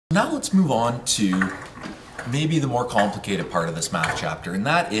Now let's move on to maybe the more complicated part of this math chapter, and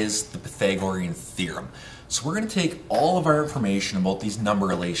that is the Pythagorean theorem. So we're going to take all of our information about these number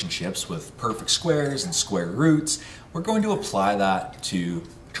relationships with perfect squares and square roots. We're going to apply that to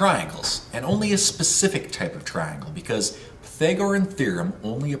triangles, and only a specific type of triangle, because Pythagorean theorem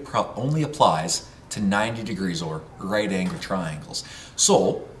only applies to 90 degrees or right angle triangles.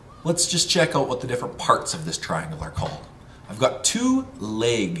 So let's just check out what the different parts of this triangle are called. I've got two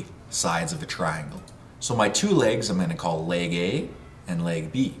leg sides of a triangle. So my two legs I'm going to call leg A and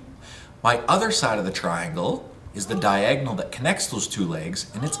leg B. My other side of the triangle is the diagonal that connects those two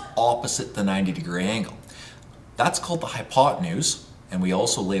legs, and it's opposite the 90-degree angle. That's called the hypotenuse, and we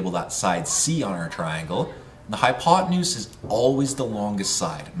also label that side C on our triangle. And the hypotenuse is always the longest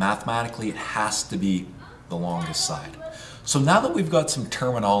side. Mathematically, it has to be the longest side. So now that we've got some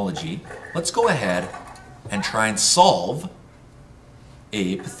terminology, let's go ahead and try and solve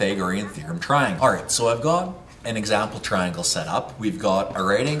a Pythagorean theorem triangle. Alright, so I've got an example triangle set up. We've got a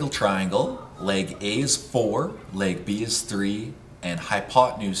right angle triangle, leg A is 4, leg B is 3, and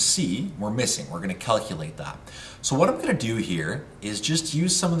hypotenuse C we're missing. We're going to calculate that. So what I'm going to do here is just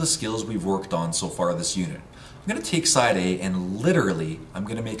use some of the skills we've worked on so far this unit. I'm going to take side A and literally I'm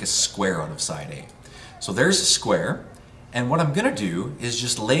going to make a square out of side A. So there's a square, and what I'm going to do is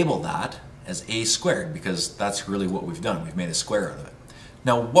just label that as A squared, because that's really what we've done. We've made a square out of it.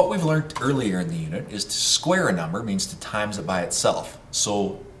 Now, what we've learned earlier in the unit is to square a number means to times it by itself.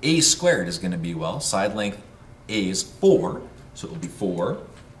 So A squared is going to be, well, side length A is 4, so it will be 4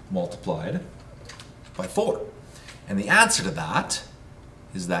 multiplied by 4. And the answer to that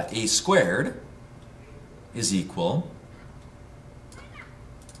is that A squared is equal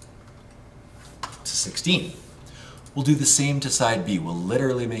to 16. We'll do the same to side B. We'll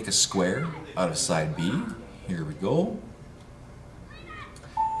literally make a square out of side B. Here we go.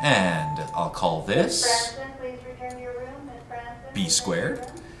 And I'll call this B squared.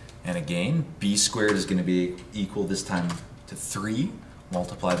 And again, B squared is going to be equal this time to 3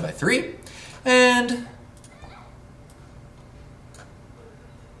 multiplied by 3. And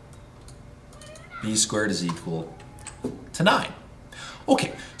B squared is equal to 9.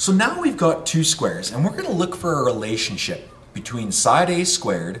 Okay, so now we've got two squares, and we're going to look for a relationship between side A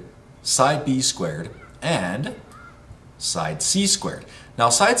squared, side B squared, and side C squared. Now,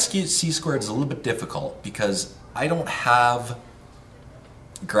 side C squared is a little bit difficult because I don't have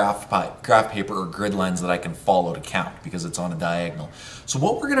graph paper or grid lines that I can follow to count because it's on a diagonal. So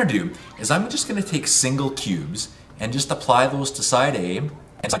what we're going to do is I'm just going to take single cubes and just apply those to side A and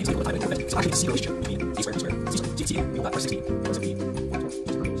side B. It's actually the C relationship between A squared and B squared. C squared, you'll have 16.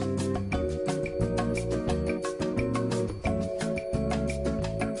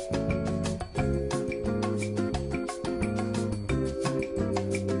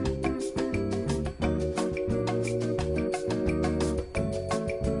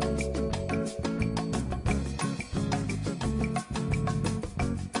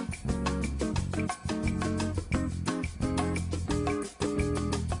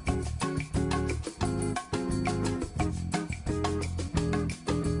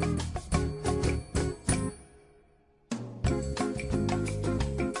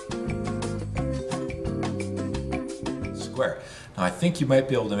 Now I think you might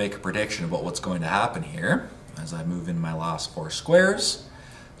be able to make a prediction about what's going to happen here as I move in my last 4 squares.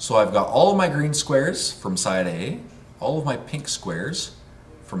 So I've got all of my green squares from side A, all of my pink squares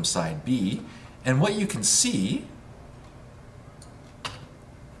from side B, and what you can see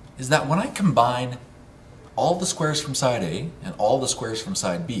is that when I combine all the squares from side A and all the squares from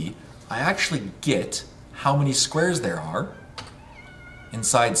side B, I actually get how many squares there are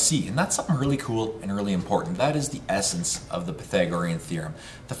inside C, and that's something really cool and really important. That is the essence of the Pythagorean theorem.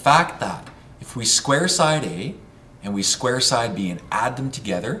 The fact that if we square side A and we square side B and add them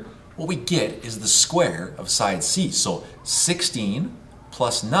together, what we get is the square of side C. So 16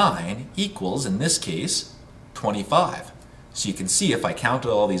 plus 9 equals, in this case, 25. So you can see if I counted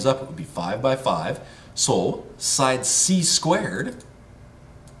all these up, it would be 5 by 5. So side C squared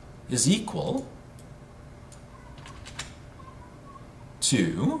is equal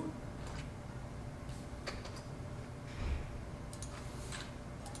to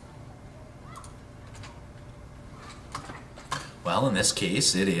well, in this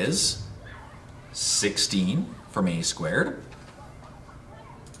case, it is 16 from A squared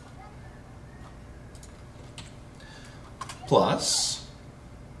plus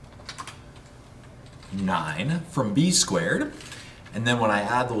 9 from B squared. And then when I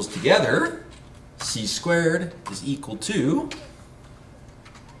add those together, C squared is equal to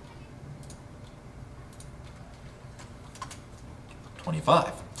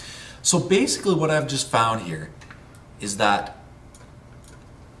 25. So basically what I've just found here is that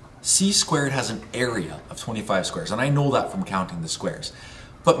c squared has an area of 25 squares, and I know that from counting the squares.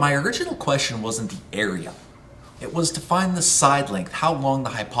 But my original question wasn't the area. It was to find the side length, how long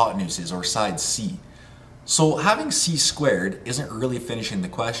the hypotenuse is, or side c. So having c squared isn't really finishing the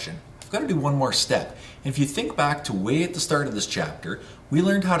question. I've got to do one more step. And if you think back to way at the start of this chapter, we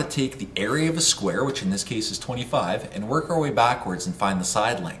learned how to take the area of a square, which in this case is 25, and work our way backwards and find the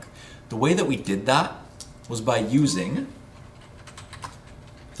side length. The way that we did that was by using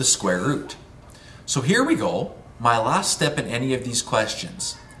the square root. So here we go. My last step in any of these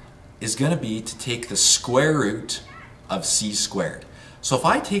questions is going to be to take the square root of c squared. So if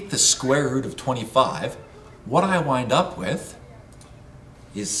I take the square root of 25, what I wind up with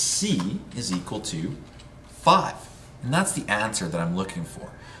is c is equal to 5. And that's the answer that I'm looking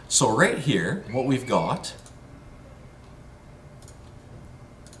for. So right here, what we've got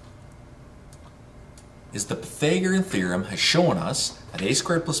is the Pythagorean theorem has shown us that a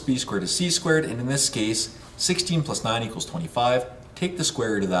squared plus b squared is c squared, and in this case, 16 plus 9 equals 25. Take the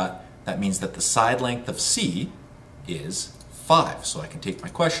square root of that. That means that the side length of c is 5. So I can take my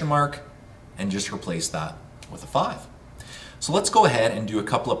question mark and just replace that with a 5. So let's go ahead and do a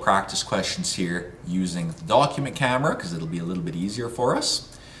couple of practice questions here using the document camera, because it'll be a little bit easier for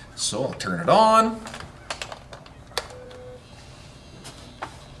us. So I'll turn it on.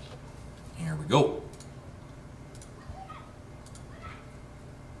 Here we go.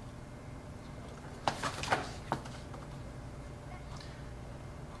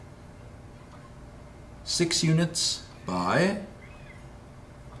 Six units by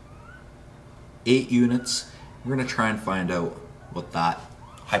 8 units. We're going to try and find out what that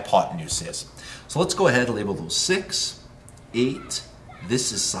hypotenuse is. So let's go ahead and label those 6, 8.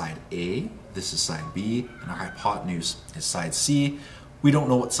 This is side A, this is side B, and our hypotenuse is side C. We don't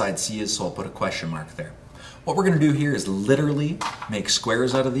know what side C is, so I'll put a question mark there. What we're going to do here is literally make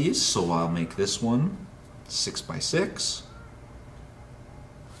squares out of these. So I'll make this one 6 by 6.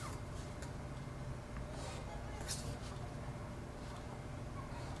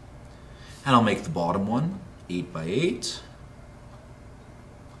 And I'll make the bottom one 8 by 8.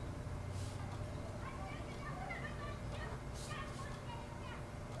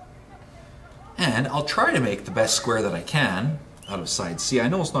 And I'll try to make the best square that I can out of side C. I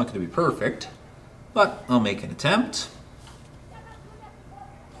know it's not going to be perfect, but I'll make an attempt.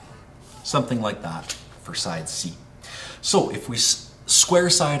 Something like that for side C. So if we square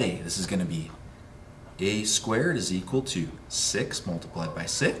side A, this is going to be a squared is equal to 6 multiplied by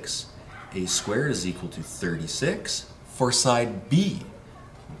 6. A squared is equal to 36. For side B,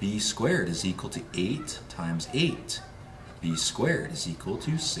 b squared is equal to 8 times 8. B squared is equal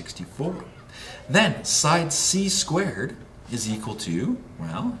to 64. Then side C squared is equal to,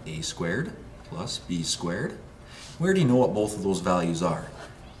 well, a squared plus b squared. We already know what both of those values are.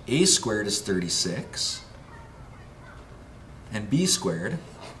 A squared is 36 and b squared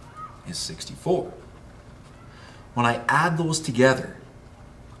is 64. When I add those together,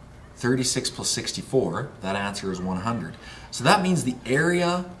 36 plus 64, that answer is 100. So that means the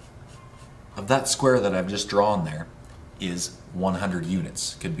area of that square that I've just drawn there is 100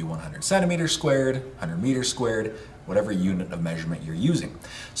 units. Could be 100 centimeters squared, 100 meters squared, whatever unit of measurement you're using.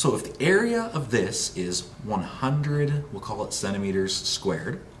 So if the area of this is 100, we'll call it centimeters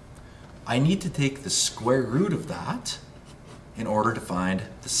squared, I need to take the square root of that in order to find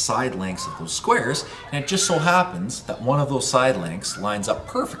the side lengths of those squares, and it just so happens that one of those side lengths lines up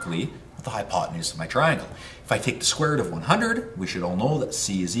perfectly with the hypotenuse of my triangle. If I take the square root of 100, we should all know that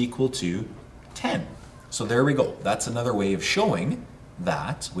c is equal to 10. So there we go. That's another way of showing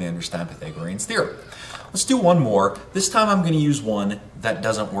that we understand Pythagorean's theorem. Let's do one more. This time I'm going to use one that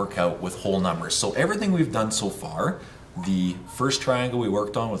doesn't work out with whole numbers. So everything we've done so far, the first triangle we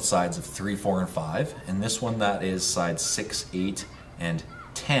worked on with sides of 3, 4, and 5, and this one that is sides 6, 8, and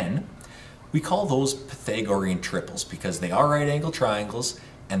 10, we call those Pythagorean triples because they are right angle triangles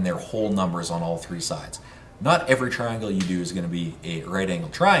and they're whole numbers on all 3 sides. Not every triangle you do is going to be a right angle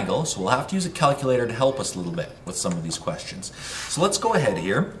triangle, so we'll have to use a calculator to help us a little bit with some of these questions. So let's go ahead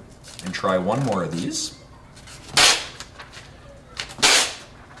here and try one more of these.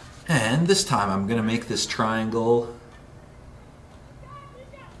 And this time I'm going to make this triangle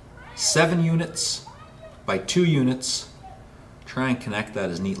 7 units by 2 units. Try and connect that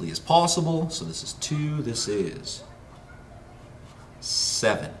as neatly as possible. So this is 2, this is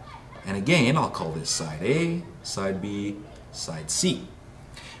 7. And again, I'll call this side A, side B, side C.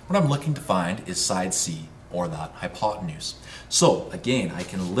 What I'm looking to find is side C, or that hypotenuse. So again, I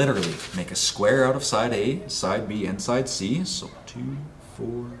can literally make a square out of side A, side B, and side C. So 2,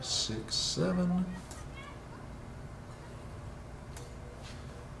 4, 6, 7.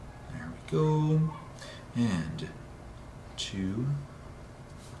 There we go. And 2.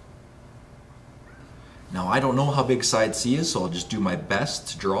 Now I don't know how big side C is, so I'll just do my best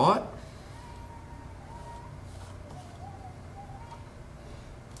to draw it.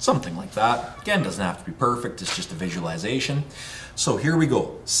 Something like that. Again, doesn't have to be perfect, it's just a visualization. So here we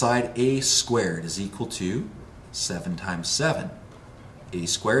go. Side A squared is equal to 7 times 7. A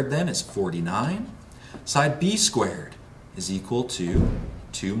squared then is 49. Side B squared is equal to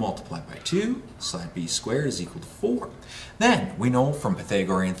 2 multiplied by 2. Side B squared is equal to 4. Then we know from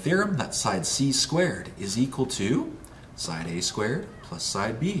Pythagorean theorem that side C squared is equal to side A squared plus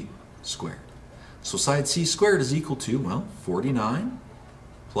side B squared. So side C squared is equal to, well, 49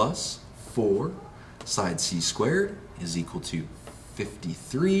 plus 4. Side C squared is equal to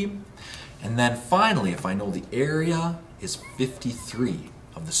 53. And then finally, if I know the area is 53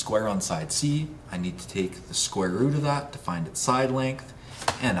 of the square on side C, I need to take the square root of that to find its side length.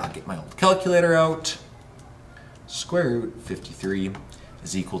 And I'll get my old calculator out. Square root 53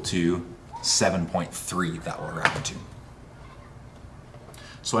 is equal to 7.3, that will round to.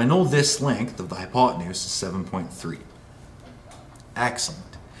 So I know this length of the hypotenuse is 7.3.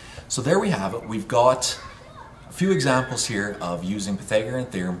 Excellent. So there we have it. We've got a few examples here of using Pythagorean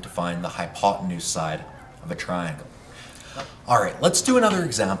theorem to find the hypotenuse side of a triangle. All right, let's do another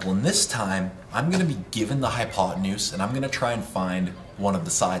example, and this time I'm going to be given the hypotenuse and I'm going to try and find one of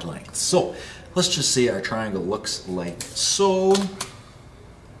the side lengths. So let's just say our triangle looks like so,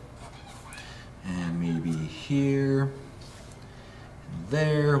 and maybe here and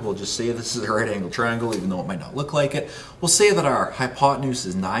there. We'll just say this is a right angle triangle, even though it might not look like it. We'll say that our hypotenuse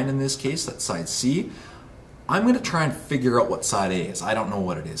is 9 in this case, that's side C. I'm going to try and figure out what side A is. I don't know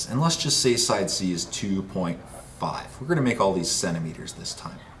what it is, and let's just say side C is 2.5. We're going to make all these centimeters this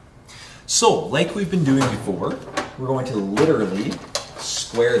time. So, like we've been doing before, we're going to literally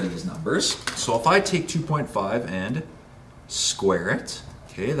square these numbers. So if I take 2.5 and square it,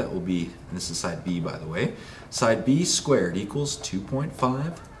 okay, that will be, and this is side B by the way, side B squared equals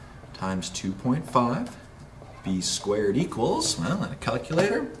 2.5 times 2.5. B squared equals, well, in a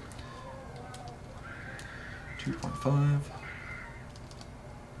calculator, 2.5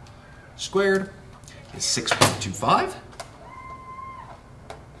 squared is 6.25.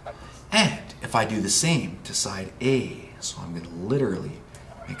 And if I do the same to side A, so I'm going to literally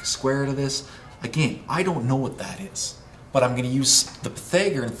make a square out of this. Again, I don't know what that is, but I'm going to use the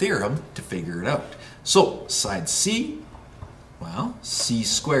Pythagorean theorem to figure it out. So side C, well, C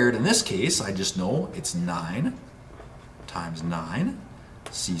squared in this case, I just know it's 9 times 9.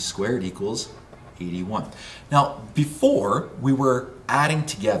 C squared equals 81. Now, before we were adding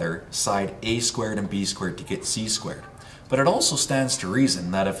together side A squared and B squared to get C squared. But it also stands to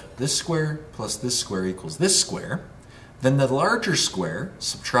reason that if this square plus this square equals this square, then the larger square,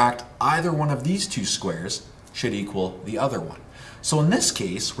 subtract either one of these two squares, should equal the other one. So in this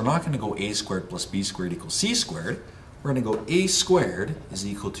case, we're not going to go A squared plus B squared equals C squared. We're going to go A squared is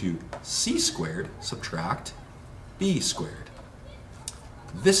equal to C squared subtract B squared.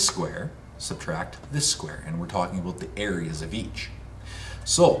 This square subtract this square, and we're talking about the areas of each.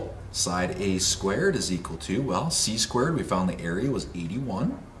 So side A squared is equal to, well, C squared, we found the area was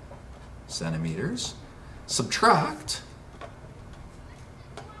 81 centimeters. Subtract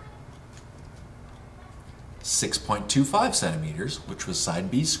 6.25 centimeters, which was side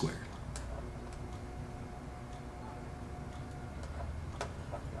B squared.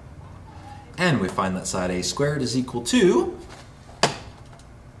 And we find that side A squared is equal to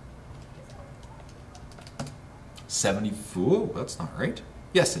 74, that's not right.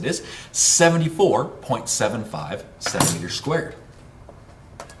 Yes, it is. 74.75 centimeters squared.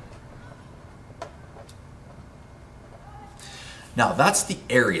 Now that's the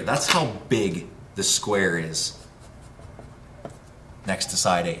area. That's how big the square is next to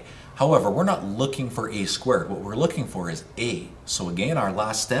side A. However, we're not looking for A squared. What we're looking for is A. So again, our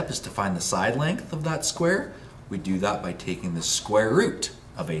last step is to find the side length of that square. We do that by taking the square root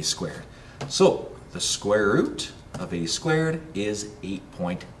of A squared. So the square root of A squared is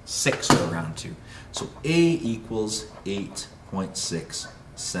 8.6 to round to. So A equals 8.6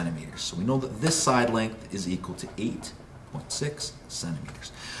 centimeters. So we know that this side length is equal to 8.6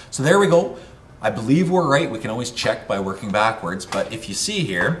 centimeters. So there we go. I believe we're right. We can always check by working backwards, but if you see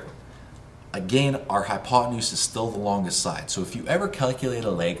here, again, our hypotenuse is still the longest side. So if you ever calculate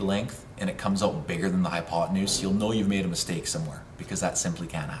a leg length and it comes out bigger than the hypotenuse, you'll know you've made a mistake somewhere, because that simply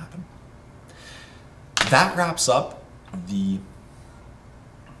can't happen. That wraps up the